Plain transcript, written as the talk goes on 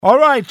All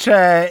right,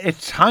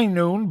 it's high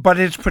noon, but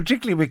it's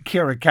particularly with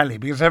Ciara Kelly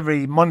because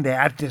every Monday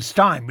at this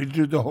time we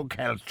do the Hook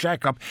Health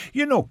Checkup.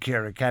 You know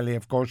Ciara Kelly,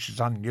 of course,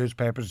 she's on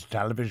newspapers,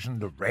 television,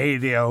 the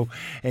radio,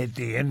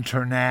 the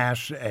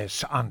internet,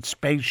 on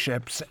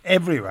spaceships,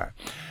 everywhere.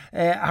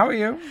 How are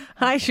you?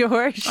 Hi,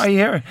 George. I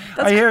hear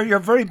you're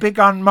very big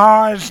on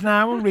Mars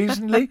now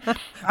recently.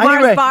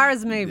 Mars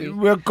bars, maybe.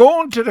 We're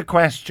going to the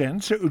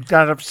questions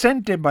that have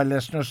sent in by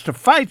listeners to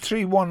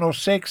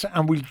 53106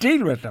 and we'll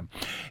deal with them.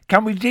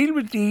 Can we deal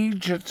with the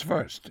Egypts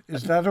first?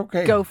 Is that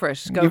okay? Go for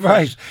it.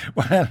 Right.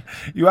 Well,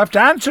 you have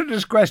to answer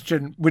this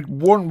question with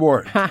one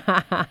word.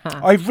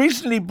 I've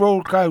recently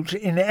broke out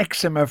in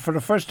eczema for the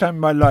first time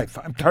in my life.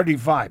 I'm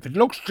 35. It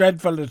looks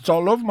dreadful. It's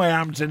all over my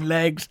arms and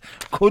legs.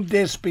 Could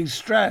this be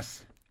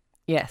stress?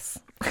 Yes.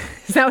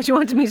 Is that what you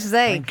wanted me to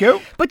say? Thank you.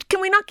 But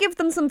can we not give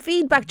them some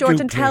feedback, George,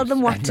 and tell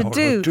them what to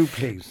do? No, do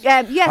please.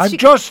 Yes.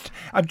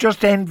 I'm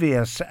just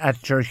envious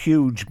at your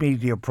huge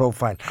media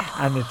profile,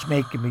 and it's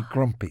making me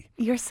grumpy.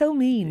 You're so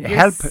mean.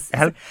 Help.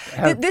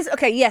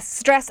 Yes,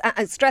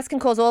 stress can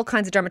cause all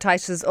kinds of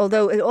dermatitis,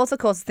 although it also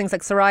causes things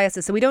like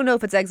psoriasis, so we don't know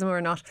if it's eczema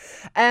or not.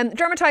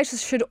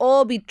 Dermatitis should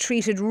all be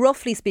treated,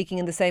 roughly speaking,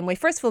 in the same way.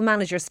 First of all,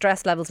 manage your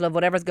stress levels, love.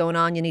 Whatever's going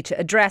on, you need to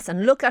address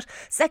and look at.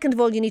 Second of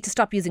all, you need to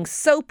stop using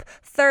soap.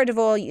 Third of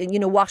all,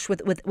 wash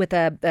with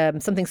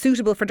something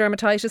suitable for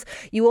dermatitis.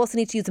 You also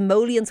need to use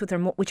emollients, which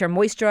are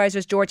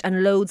moisturisers, George,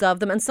 and loads of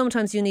them. And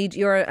sometimes you need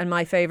your, and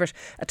my favourite,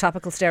 a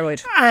topical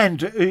steroid.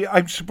 And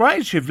I'm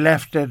surprised you've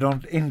left it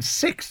in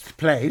sixth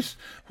place.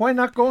 Why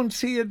not go and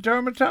see a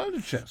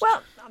dermatologist?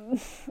 Well,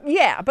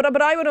 yeah,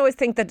 but I would always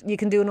think that you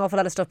can do an awful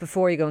lot of stuff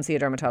before you go and see a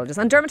dermatologist.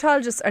 And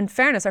dermatologists, in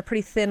fairness, are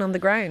pretty thin on the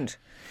ground.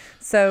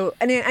 So,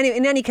 in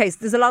any case,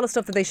 there's a lot of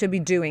stuff that they should be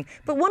doing.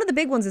 But one of the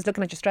big ones is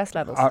looking at your stress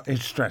levels.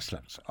 It's stress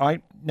levels.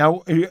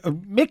 Now,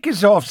 Mick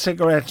is off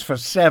cigarettes for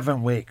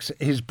 7 weeks.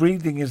 His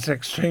breathing is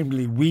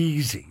extremely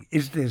wheezy.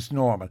 Is this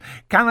normal?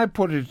 Can I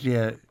put it to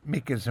you,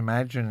 Mick is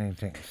imagining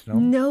things, no?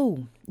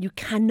 No, you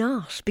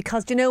cannot.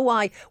 Because do you know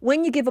why?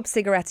 When you give up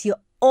cigarettes, you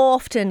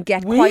often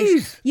get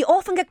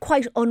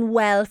quite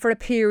unwell for a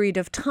period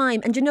of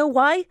time. And you know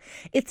why?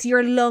 It's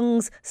your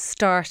lungs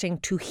starting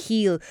to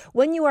heal.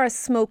 When you are a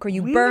smoker,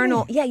 you burn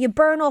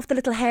off the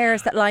little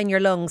hairs that line your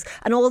lungs,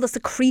 and all the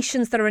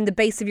secretions that are in the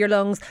base of your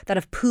lungs that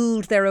have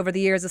pooled there over the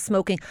years of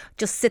smoking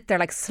just sit there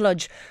like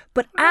sludge.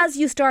 But as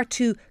you start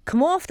to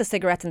come off the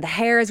cigarettes and the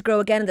hairs grow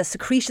again and the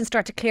secretions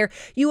start to clear,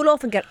 you will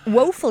often get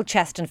woeful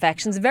chest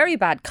infections, very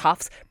bad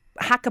coughs,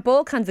 hack up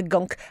all kinds of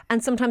gunk,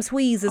 and sometimes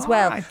wheeze as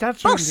well. Right,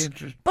 that's really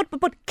interesting.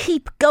 But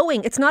keep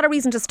going. It's not a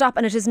reason to stop,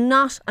 and it is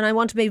not, and I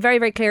want to be very,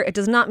 very clear, it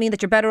does not mean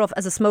that you're better off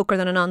as a smoker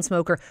than a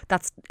non-smoker.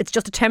 It's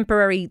just a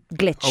temporary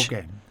glitch.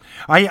 Okay.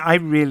 I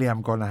really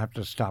am going to have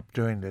to stop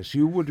doing this.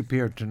 You would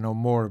appear to know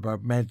more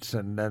about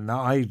medicine than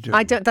I do.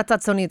 I don't.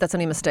 That's only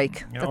a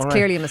mistake. That's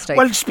clearly a mistake.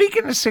 Well,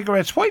 speaking of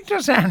cigarettes, why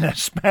does Anna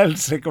smell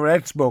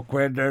cigarette smoke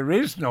when there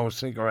is no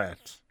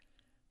cigarettes?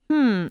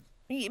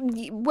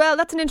 Well,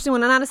 that's an interesting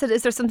one. And Anna said,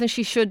 is there something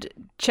she should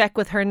check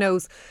with her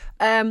nose?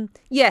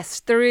 Yes,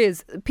 there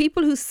is.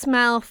 People who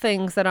smell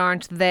things that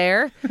aren't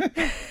there.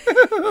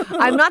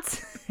 I'm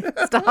not...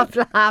 Stop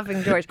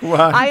laughing, George.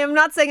 I am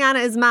not saying Anna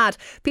is mad.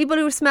 People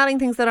who are smelling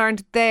things that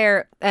aren't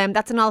there,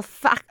 that's an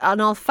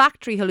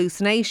olfactory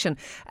hallucination.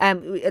 You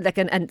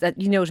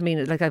know what I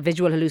mean? Like a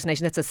visual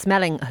hallucination. That's a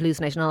smelling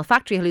hallucination, an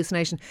olfactory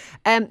hallucination.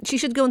 She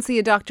should go and see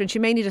a doctor, and she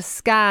may need a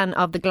scan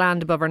of the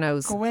gland above her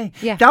nose. Go away.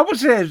 Yeah. That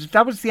was it.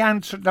 That was the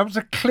answer. That was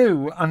a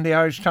clue on the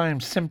Irish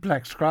Times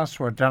simplex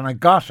crossword, and I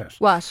got it.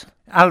 What?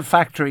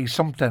 Olfactory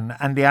something,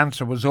 and the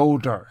answer was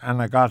odour,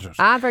 and I got it.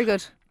 Very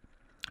good.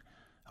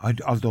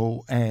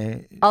 Although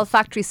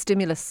olfactory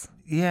stimulus,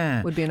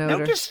 would be an odour.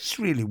 Now this is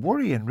really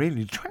worrying.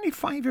 Really,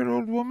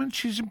 25-year-old woman,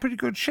 she's in pretty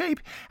good shape,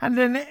 and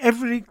then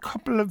every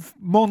couple of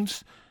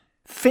months,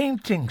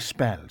 fainting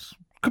spells,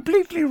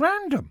 completely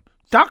random.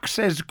 Doc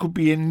says it could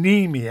be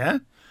anemia,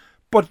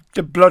 but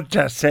the blood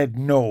test said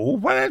no.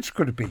 What else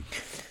could it be?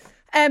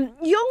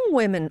 Young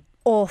women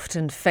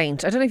often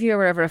faint. I don't know if you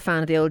were ever a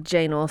fan of the old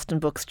Jane Austen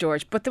books,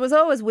 George, but there was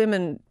always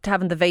women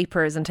having the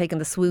vapours and taking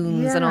the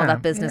swoons and all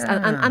that business.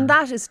 And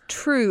that is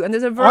true. And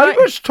there's a variety.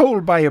 I was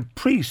told by a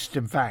priest,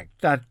 in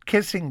fact, that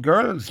kissing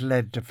girls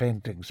led to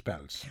fainting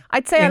spells.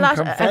 I'd say a lot.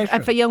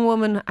 If a young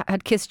woman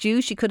had kissed you,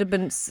 she could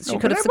have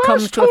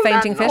succumbed to a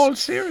fainting fit. In all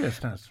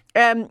seriousness.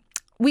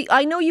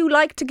 I know you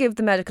like to give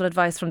the medical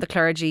advice from the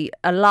clergy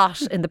a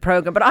lot in the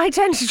programme, but I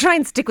tend to try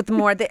and stick with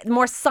the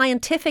more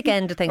scientific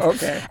end of things.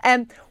 Okay.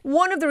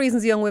 One of the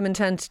reasons young women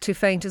tend to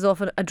faint is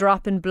often a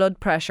drop in blood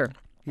pressure.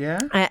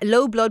 Yeah.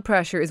 Low blood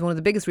pressure is one of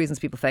the biggest reasons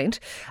people faint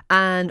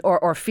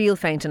or feel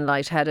faint and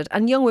lightheaded.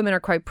 And young women are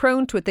quite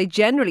prone to it. They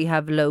generally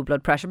have low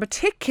blood pressure,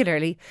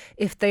 particularly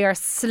if they are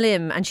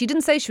slim. And she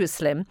didn't say she was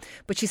slim,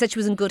 but she said she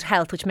was in good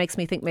health, which makes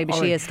me think maybe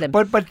she is slim.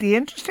 But the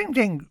interesting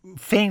thing,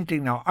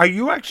 fainting now, are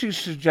you actually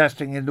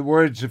suggesting, in the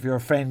words of your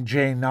friend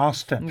Jane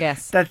Austen,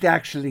 that they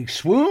actually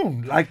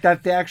swoon, like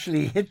that they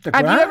actually hit the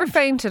ground? Have you ever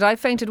fainted? I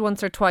fainted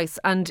once or twice.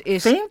 And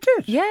it...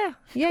 Fainted? Yeah.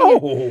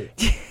 Oh.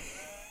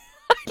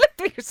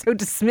 You're so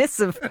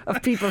dismissive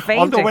of people fainting.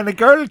 Although when a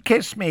girl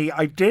kissed me,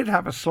 I did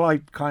have a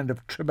slight kind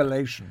of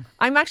tribulation.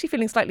 I'm actually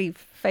feeling slightly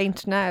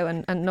faint now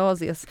and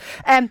nauseous.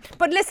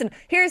 But listen,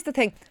 here's the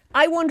thing.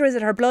 I wonder, is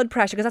it her blood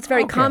pressure? Because that's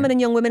very common in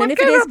young women. Well, and if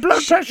get it her is,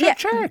 blood pressure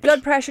checked.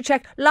 blood pressure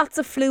check, lots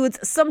of fluids,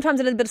 sometimes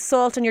a little bit of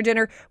salt in your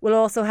dinner will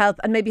also help,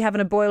 and maybe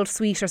having a boiled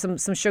sweet or some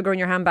sugar in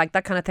your handbag,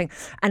 that kind of thing.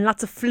 And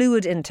lots of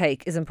fluid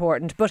intake is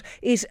important. But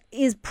it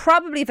is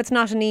probably, if it's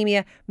not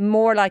anemia,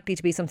 more likely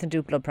to be something to do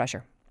with blood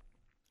pressure.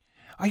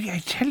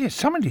 I tell you,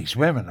 some of these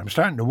women, I'm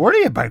starting to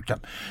worry about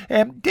them.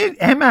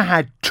 Emma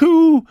had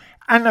 2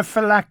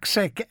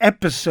 anaphylactic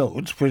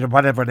episodes,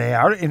 whatever they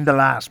are, in the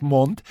last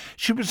month.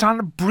 She was on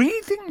a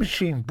breathing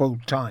machine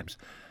both times.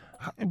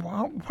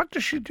 What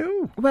does she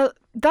do? Well,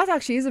 that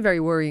actually is a very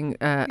worrying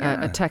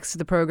text to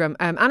the programme.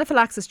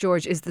 Anaphylaxis,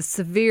 George, is the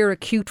severe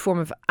acute form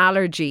of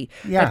allergy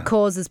that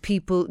causes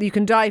people... You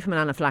can die from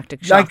an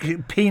anaphylactic shock.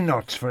 Like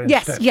peanuts, for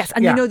instance. Yes.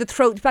 And you know the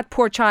throat... That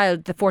poor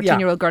child, the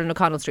 14-year-old girl in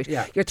O'Connell Street.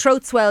 Yeah. Your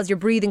throat swells, your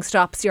breathing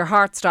stops, your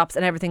heart stops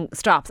and everything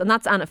stops. And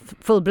that's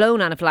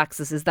full-blown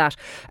anaphylaxis, is that.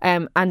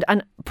 And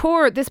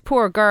this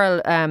poor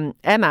girl,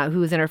 Emma,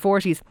 who was in her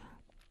 40s...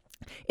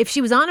 If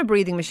she was on a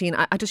breathing machine,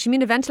 does she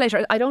mean a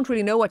ventilator? I don't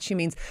really know what she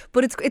means,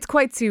 but it's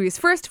quite serious.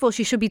 First of all,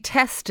 she should be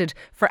tested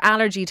for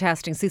allergy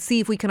testing to see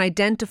if we can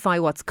identify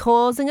what's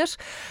causing it.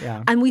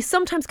 Yeah. And we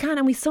sometimes can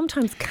and we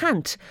sometimes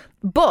can't.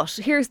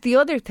 But here's the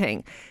other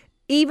thing.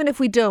 Even if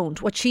we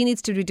don't, what she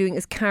needs to be doing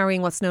is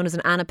carrying what's known as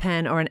an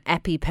anapen or an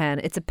EpiPen.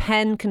 It's a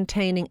pen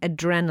containing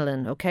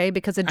adrenaline, okay?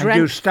 Because adrenaline...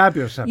 And you stab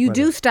yourself. You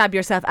do stab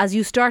yourself as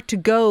you start to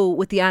go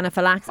with the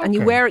anaphylaxis. Okay. And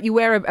you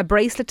wear a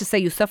bracelet to say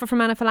you suffer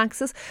from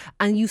anaphylaxis,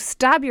 and you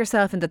stab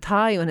yourself in the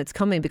thigh when it's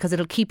coming because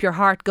it'll keep your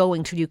heart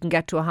going till you can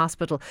get to a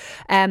hospital.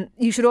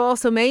 You should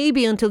also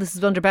maybe, until this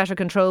is under better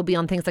control, be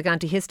on things like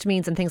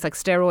antihistamines and things like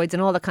steroids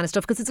and all that kind of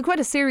stuff, because it's quite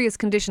a serious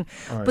condition.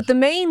 Right. But the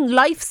main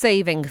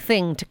life-saving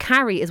thing to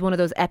carry is one of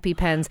those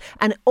EpiPens.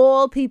 And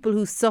all people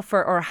who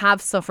suffer or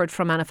have suffered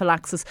from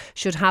anaphylaxis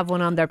should have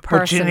one on their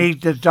person. But you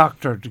need the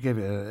doctor to give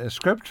you a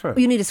script for it.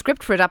 You need a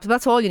script for it.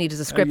 That's all you need is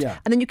a script.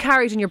 And then you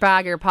carry it in your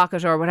bag or your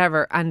pocket or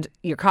whatever, and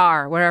your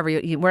car, wherever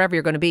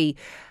you're going to be.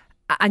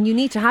 And you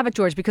need to have it,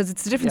 George, because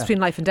it's the difference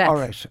between life and death. All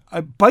right.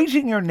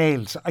 Biting your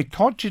nails, I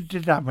thought you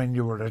did that when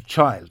you were a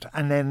child.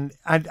 And then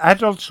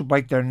adults who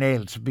bite their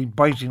nails have been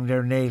biting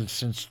their nails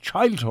since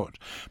childhood.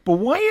 But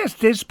why has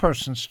this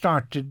person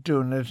started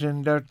doing it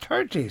in their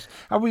 30s?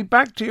 Are we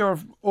back to your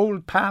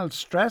old pal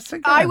stress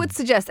again? I would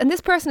suggest, and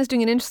this person is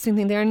doing an interesting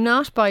thing, they are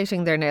not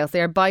biting their nails. They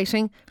are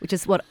biting, which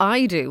is what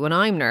I do when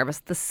I'm nervous,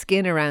 the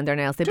skin around their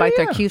nails. They bite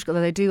their cuticles.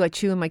 I do. I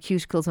chew on my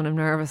cuticles when I'm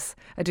nervous.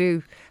 I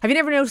do. Have you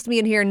never noticed me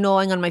in here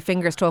gnawing on my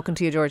fingers talking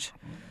to you, George?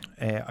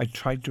 I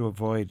tried to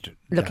avoid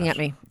looking that. at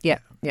me. Yeah,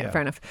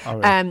 fair enough.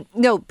 Right.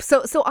 No,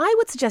 so I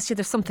would suggest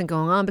there's something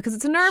going on because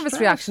it's a nervous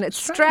reaction. It's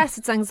stress,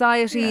 it's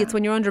anxiety, it's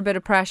when you're under a bit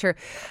of pressure.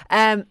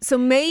 So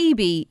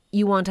maybe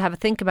you want to have a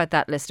think about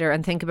that, listener,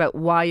 and think about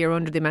why you're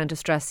under the amount of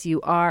stress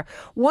you are.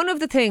 One of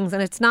the things,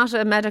 and it's not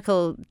a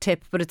medical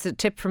tip, but it's a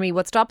tip for me,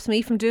 what stops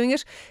me from doing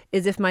it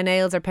is if my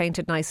nails are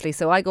painted nicely.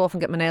 So I go off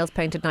and get my nails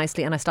painted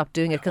nicely and I stop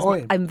doing it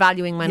because I'm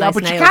valuing my nice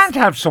nails. Yeah, but you can't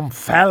have some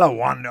fella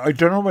one. I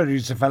don't know whether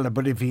he's a fella,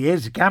 but if he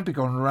is, he can't be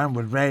going around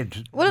with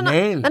red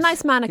nails. A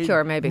nice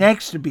manicure, maybe.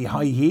 Next to be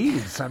high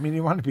heels. I mean,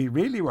 you want to be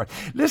really worried.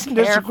 Listen,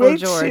 there's a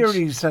great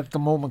series at the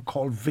moment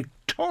called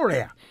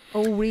Victoria.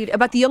 Oh, really?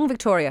 About the young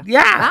Victoria?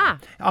 Yeah,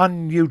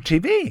 on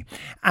UTV.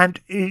 And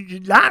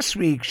last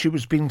week she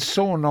was being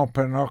sewn up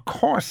in her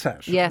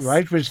corset,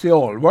 right, which they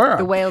all were.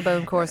 The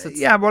whalebone corsets.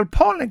 Yeah, well,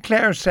 Paul and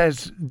Claire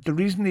says the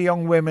reason the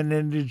young women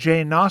in the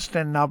Jane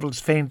Austen novels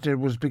fainted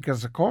was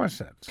because of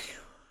corsets.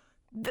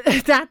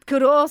 That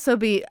could also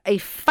be a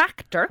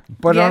factor.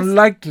 But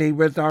unlikely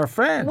with our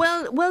friends.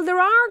 Well, there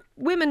are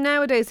women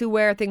nowadays who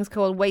wear things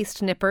called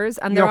waist nippers.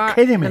 And You're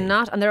kidding me.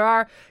 And there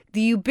are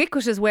the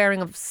ubiquitous wearing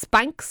of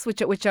Spanx,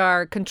 which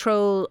are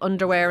control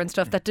underwear and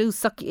stuff that do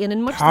suck you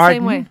in much the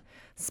same way.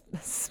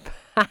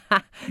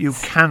 You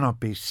cannot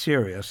be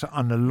serious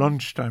on a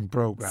lunchtime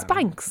programme.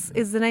 Spanx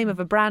is the name of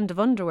a brand of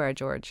underwear,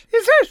 George.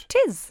 Is it?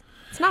 It is.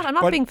 It's not. I'm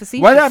not being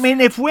facetious. Well, I mean,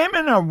 if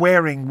women are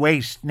wearing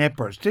waist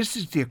nippers, this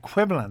is the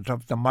equivalent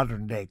of the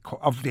modern day,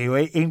 of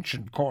the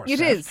ancient corset.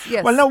 It is,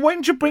 yes. Well, now, why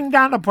didn't you bring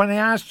that up when I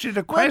asked you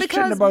the question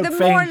about fainting? Because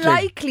the more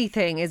likely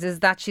thing is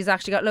that she's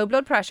actually got low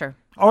blood pressure.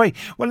 All right.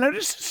 Well, now,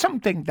 this is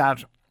something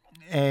that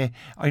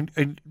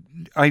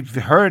I've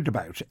heard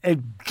about. A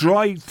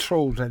dry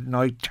throat at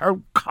night,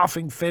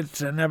 coughing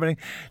fits and everything.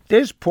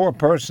 This poor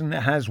person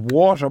has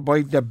water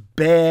by the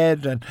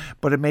bed,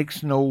 but it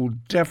makes no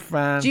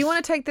difference. Do you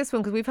want to take this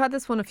one? Because we've had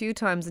this one a few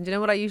times, and do you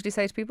know what I usually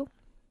say to people?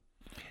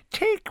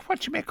 Take,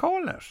 what you may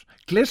call it,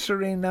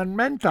 glycerine and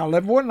menthol.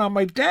 I've one on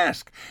my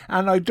desk,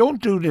 and I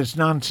don't do this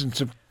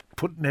nonsense of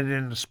putting it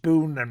in a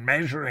spoon and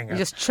measuring it. You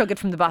just chug it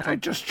from the bottle. I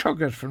just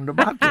chug it from the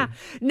bottle.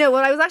 No,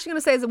 what I was actually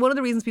going to say is that one of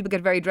the reasons people get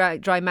very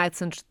dry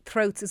mouths and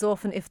throats is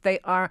often if they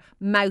are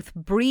mouth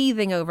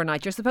breathing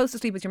overnight. You're supposed to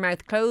sleep with your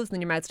mouth closed and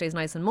then your mouth stays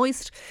nice and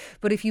moist.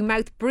 But if you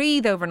mouth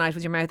breathe overnight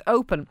with your mouth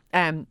open,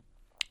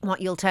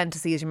 what you'll tend to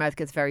see is your mouth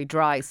gets very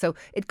dry. So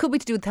it could be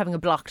to do with having a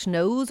blocked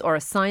nose or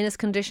a sinus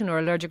condition or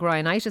allergic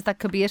rhinitis. That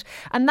could be it.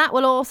 And that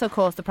will also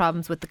cause the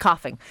problems with the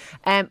coughing.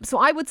 So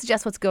I would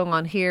suggest what's going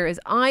on here is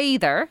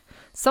either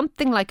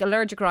something like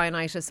allergic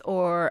rhinitis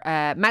or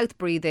mouth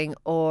breathing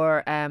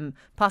or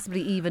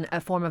possibly even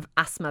a form of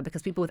asthma,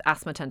 because people with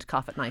asthma tend to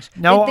cough at night.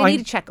 Now, they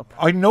need a checkup.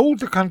 I know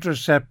the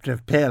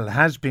contraceptive pill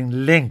has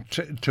been linked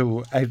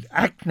to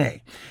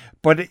acne.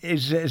 But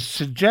his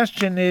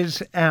suggestion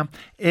is,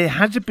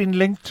 has it been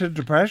linked to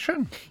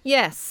depression?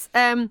 Yes.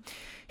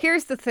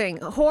 Here's the thing: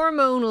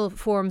 hormonal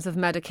forms of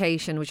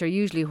medication, which are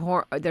usually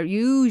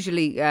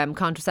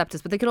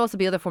contraceptives, but they can also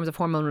be other forms of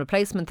hormone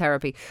replacement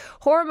therapy.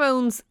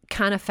 Hormones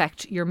can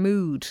affect your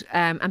mood,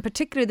 and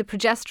particularly the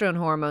progesterone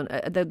hormone.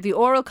 The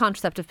oral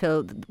contraceptive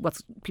pill, what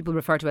people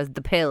refer to as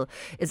the pill,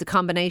 is a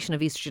combination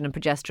of estrogen and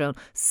progesterone.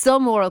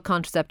 Some oral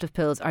contraceptive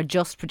pills are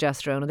just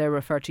progesterone, and they're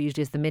referred to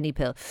usually as the mini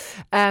pill.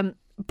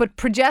 But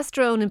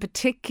progesterone in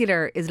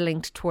particular is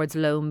linked towards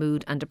low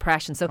mood and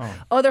depression. So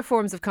other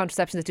forms of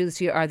contraception that do this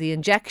to you are the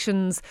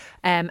injections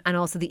and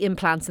also the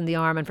implants in the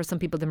arm, and for some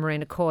people the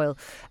Mirena coil.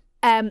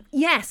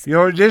 Yes.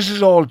 This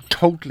is all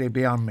totally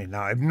beyond me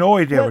now. I have no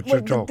idea what you're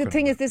talking about. The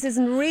thing is, this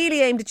isn't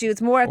really aimed at you.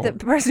 It's more at the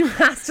person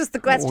who asked us the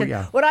question.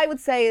 Yeah. What I would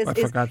say is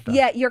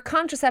yeah, your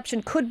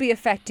contraception could be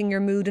affecting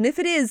your mood. And if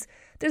it is,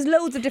 there's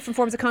loads of different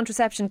forms of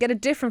contraception. Get a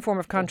different form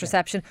of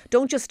contraception. Okay.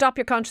 Don't just stop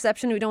your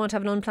contraception. We don't want to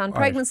have an unplanned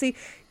pregnancy.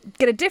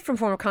 Get a different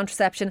form of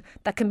contraception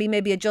that can be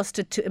maybe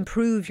adjusted to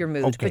improve your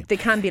mood. Okay. But they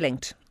can be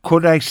linked.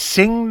 Could I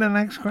sing the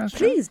next question?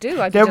 Please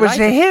do. There was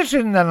a hit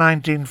in the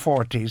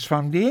 1940s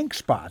from the Ink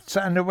Spots,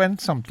 and it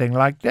went something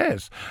like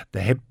this.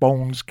 The hip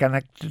bone's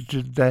connected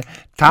to the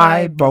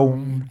thigh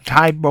bone,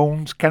 thigh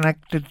bone's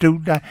connected to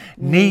the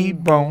knee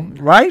bone.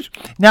 Right?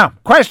 Now,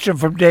 question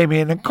from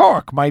Damien in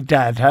Cork. My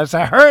dad has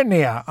a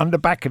hernia on the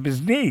back of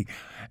his knee.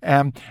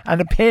 And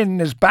a pain in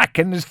his back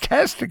and his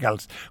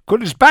testicles.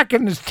 Could his back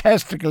and his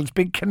testicles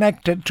be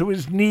connected to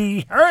his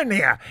knee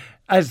hernia,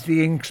 as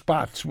the Ink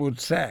Spots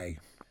would say?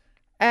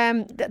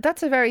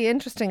 That's a very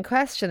interesting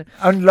question.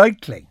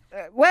 Unlikely.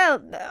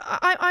 Well,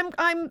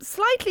 I'm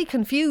slightly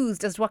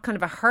confused as to what kind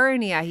of a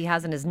hernia he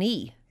has in his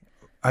knee.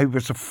 I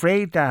was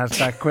afraid to ask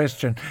that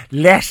question,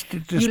 lest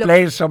it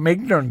displays some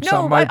ignorance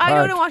on my part. I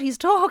don't know what he's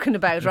talking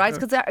about, right?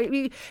 Because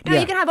you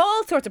can have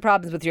all sorts of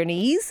problems with your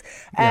knees,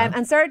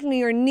 and certainly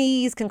your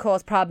knees can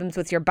cause problems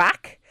with your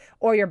back.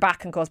 Or your back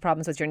can cause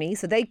problems with your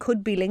knees. So they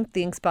could be linked.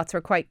 The Ink Spots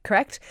were quite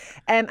correct.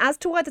 As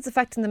to why that's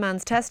affecting the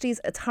man's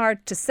testes, it's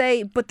hard to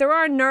say. But there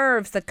are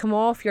nerves that come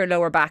off your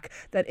lower back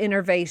that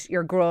innervate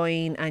your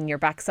groin and your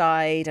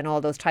backside and all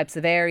those types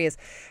of areas.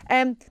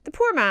 The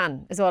poor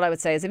man is all I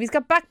would say is if he's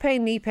got back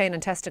pain, knee pain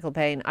and testicle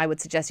pain, I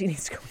would suggest he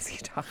needs to go and see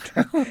a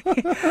doctor.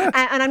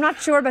 And I'm not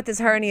sure about this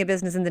hernia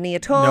business in the knee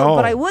at all.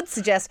 But I would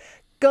suggest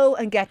go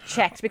and get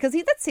checked, because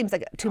that seems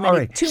like too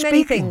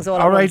many things all at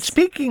once. All right,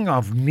 speaking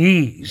of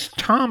knees,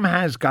 Tom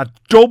has got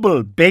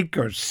double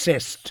Baker's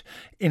cyst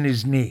in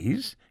his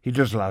knees. He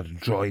does a lot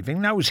of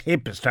driving. Now his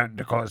hip is starting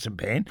to cause him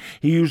pain.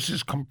 He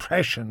uses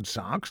compression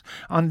socks.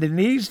 On the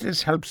knees,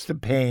 this helps the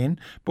pain.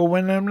 But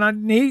when I'm not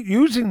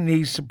using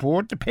knee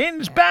support, the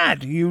pain is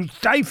bad. You use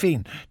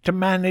Difene to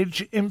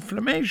manage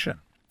inflammation.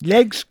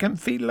 Legs can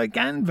feel like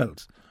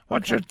anvils.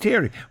 What's your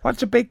theory?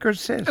 What's a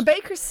Baker's cyst? A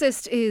Baker's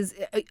cyst is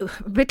a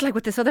bit like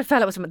what this other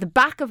fellow was talking about. The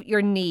back of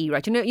your knee,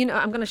 right? You know.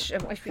 I'm going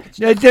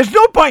to. There's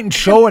no point in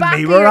showing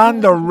me. We're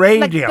on the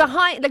radio. Like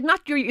behind, like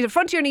not the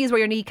front of your knee is where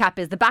your kneecap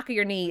is. The back of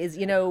your knee is,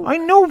 I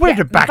know where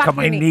the back of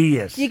my knee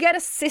is. You get a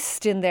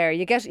cyst in there.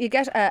 You get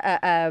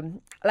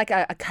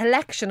a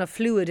collection of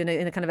fluid in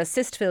a kind of a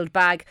cyst-filled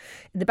bag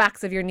in the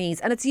backs of your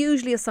knees, and it's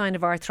usually a sign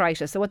of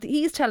arthritis. So what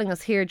he's telling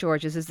us here,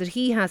 George, is that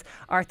he has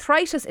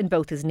arthritis in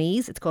both his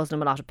knees. It's causing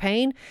him a lot of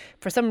pain.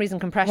 For some reason,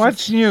 compression.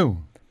 What's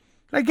new?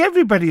 Like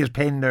everybody has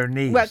pain in their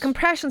knees. Well,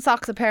 compression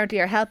socks apparently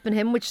are helping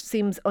him, which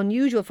seems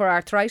unusual for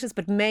arthritis,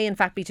 but may in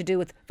fact be to do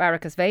with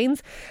varicose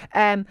veins.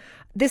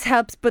 This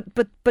helps, but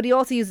he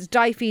also uses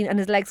Difene and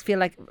his legs feel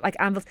like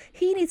anvils.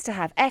 He needs to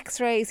have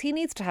x-rays. He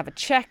needs to have a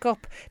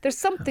checkup. There's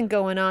something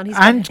going on.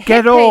 And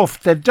get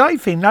off the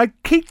Difene. Like,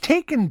 keep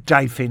taking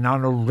Difene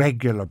on a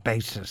regular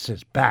basis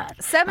is bad.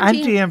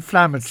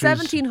 Anti-inflammatories.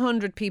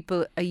 1,700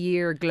 people a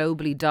year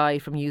globally die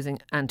from using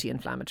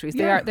anti-inflammatories.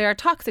 They are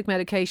toxic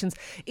medications.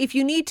 If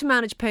you need to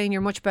manage pain,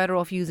 you're much better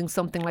off using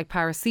something like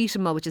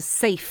paracetamol, which is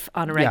safe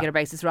on a regular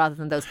basis, rather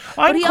than those.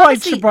 I'm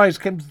quite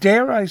surprised,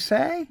 dare I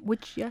say?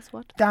 What?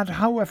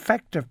 That how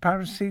effective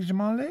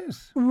paracetamol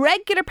is.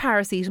 Regular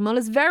paracetamol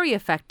is very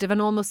effective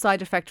and almost side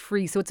effect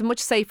free, so it's a much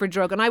safer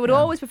drug. And I would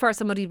always prefer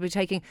somebody to be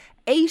taking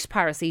 8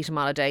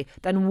 paracetamol a day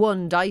than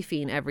 1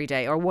 Difene every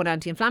day or 1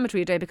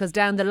 anti-inflammatory a day, because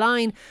down the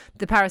line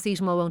the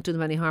paracetamol won't do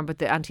them any harm, but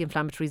the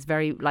anti-inflammatories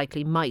very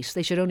likely might.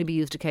 They should only be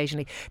used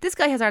occasionally. This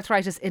guy has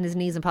arthritis in his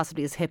knees and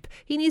possibly his hip.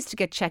 He needs to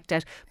get checked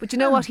out. But you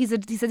know what? He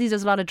said he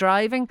does a lot of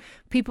driving.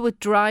 People with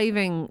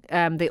driving,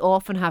 they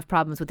often have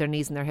problems with their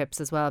knees and their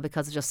hips as well,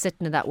 because of just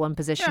sitting in that one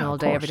position all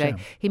day, every day.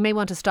 He may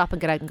want to stop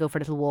and get out and go for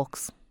little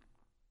walks.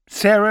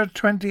 Sarah,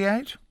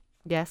 28.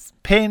 Yes.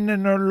 Pain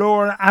in her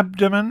lower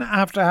abdomen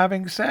after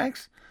having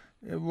sex?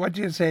 What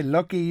do you say,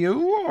 lucky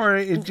you? Or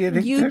do you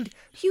think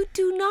You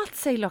do not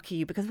say lucky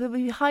you, because it would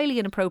be highly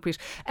inappropriate.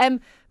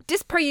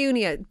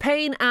 Dyspareunia,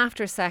 pain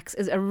after sex,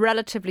 is a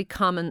relatively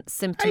common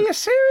symptom. Are you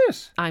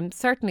serious? I'm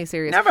certainly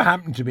serious. Never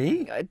happened to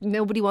me.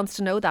 Nobody wants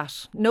to know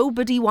that.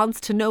 Nobody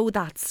wants to know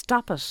that.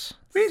 Stop it.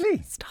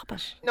 Really? Stop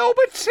it. No,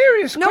 but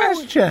serious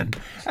question.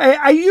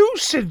 Are you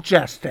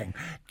suggesting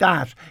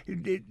that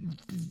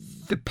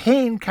the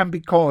pain can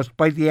be caused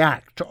by the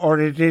act, or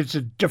it is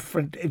a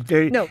different...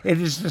 No. It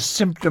is the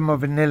symptom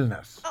of an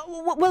illness?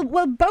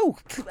 Well,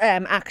 both,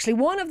 actually.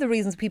 One of the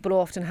reasons people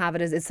often have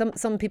it is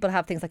some people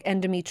have things like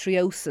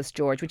endometriosis,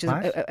 George, which is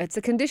it's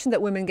a condition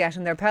that women get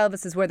in their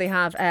pelvises, where they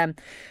have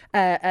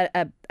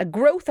a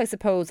growth, I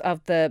suppose,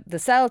 of the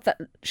cells that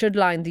should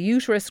line the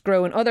uterus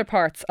grow in other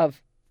parts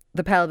of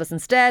the pelvis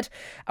instead,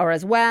 or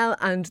as well,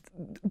 and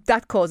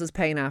that causes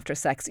pain after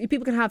sex.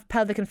 People can have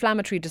pelvic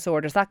inflammatory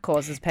disorders, that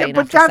causes pain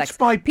after sex. But that's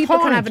my People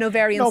point. can have an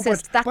ovarian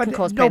cyst, that can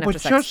cause pain after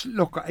sex. No, but just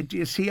look,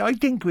 you see, I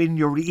think in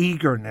your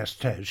eagerness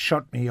to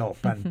shut me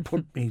up and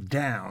put me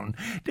down,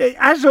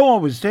 as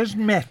always, there's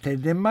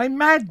method in my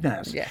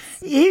madness. Yes.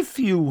 If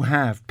you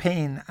have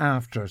pain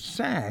after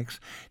sex,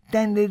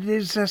 then it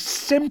is a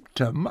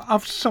symptom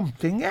of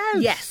something else.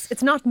 Yes,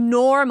 it's not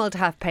normal to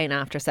have pain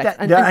after sex.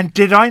 And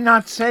did I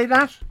not say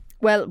that?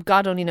 Well,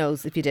 God only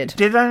knows if you did.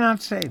 Did I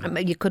not say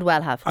that? You could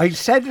well have. I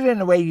said it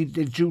in a way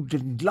that you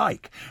didn't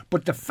like.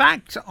 But the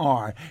facts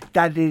are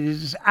that it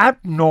is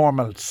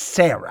abnormal.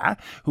 Sarah,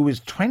 who is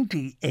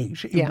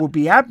 28, it would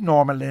be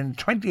abnormal in a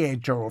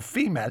 28-year-old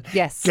female.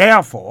 Yes.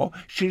 Therefore,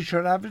 she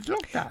should have it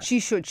looked at. She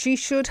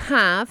should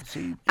have,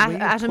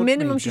 at a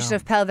minimum, she should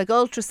have pelvic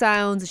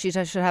ultrasounds, she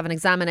should have an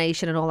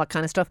examination and all that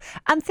kind of stuff.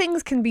 And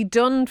things can be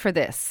done for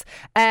this.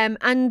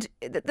 And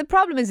the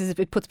problem is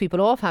if it puts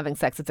people off having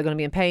sex, if they're going to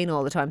be in pain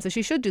all the time. So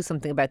she should do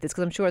something about this,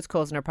 because I'm sure it's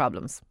causing her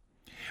problems.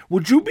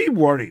 Would you be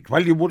worried?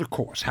 Well, you would, of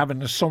course,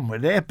 having a son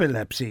with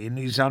epilepsy and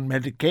he's on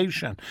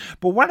medication.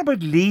 But what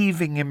about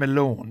leaving him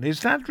alone? Is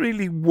that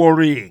really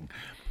worrying?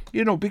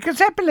 You know,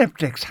 because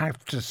epileptics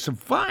have to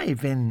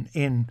survive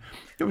in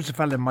there was a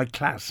fellow in my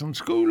class in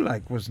school,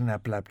 was an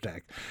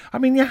epileptic. I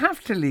mean, you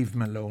have to leave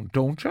him alone,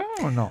 don't you,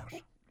 or not?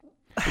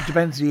 It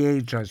depends the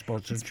age, I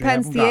suppose. It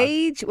depends the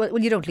age. Well,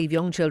 you don't leave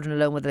young children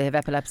alone whether they have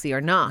epilepsy or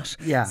not.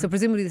 Yeah. So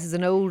presumably this is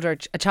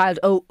a child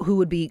who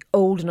would be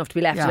old enough to be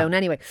left alone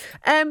anyway.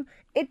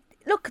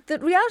 Look, the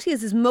reality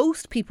is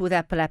most people with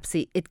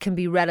epilepsy, it can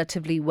be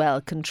relatively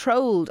well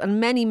controlled, and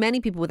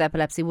many people with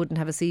epilepsy wouldn't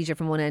have a seizure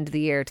from one end of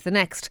the year to the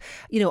next,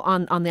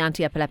 on the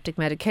anti-epileptic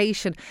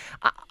medication.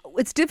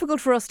 It's difficult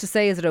for us to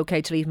say, is it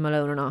okay to leave him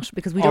alone or not,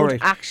 because we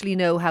don't actually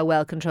know how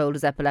well controlled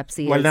his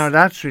epilepsy is. Well, now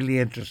that's really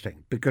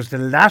interesting, because the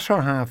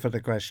latter half of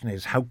the question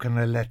is, how can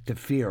I let the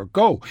fear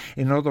go?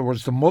 In other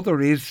words, the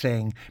mother is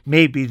saying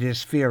maybe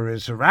this fear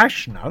is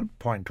irrational,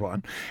 point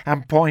one,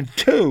 and point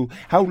two,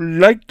 how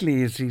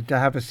likely is he to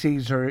have a seizure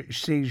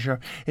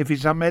if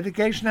he's on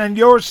medication? And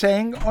you're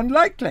saying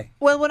unlikely.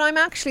 Well, what I'm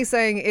actually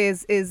saying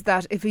is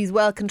that if he's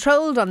well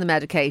controlled on the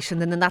medication,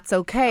 then that's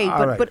okay.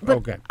 But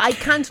okay. I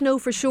can't know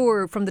for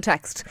sure from the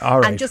text. All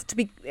right. And just to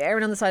be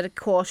erring on the side of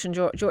caution,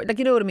 George,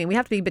 you know what I mean? We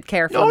have to be a bit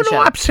careful.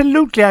 No,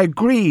 absolutely, I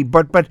agree.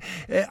 But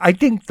I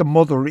think the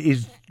mother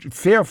is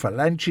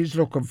fearful and she's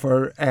looking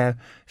for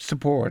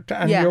support,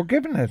 and you're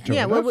giving it to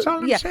her. That's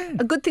all I'm saying.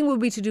 A good thing would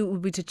be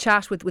to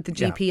chat with the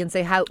GP and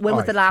say when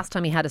was the last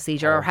time he had a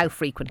seizure, or how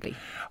frequently.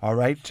 All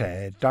right,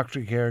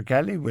 Dr. Ciara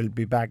Kelly will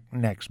be back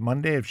next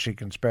Monday if she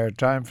can spare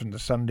time from the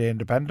Sunday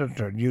Independent,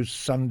 her new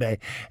Sunday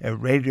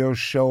radio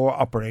show,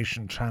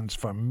 Operation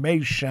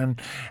Transformation,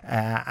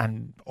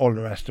 and all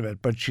the rest of it.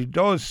 But she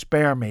does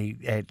spare me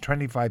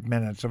 25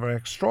 minutes of her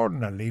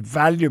extraordinarily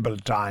valuable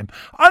time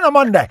on a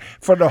Monday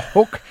for the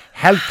Hook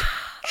Health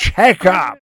Checkup.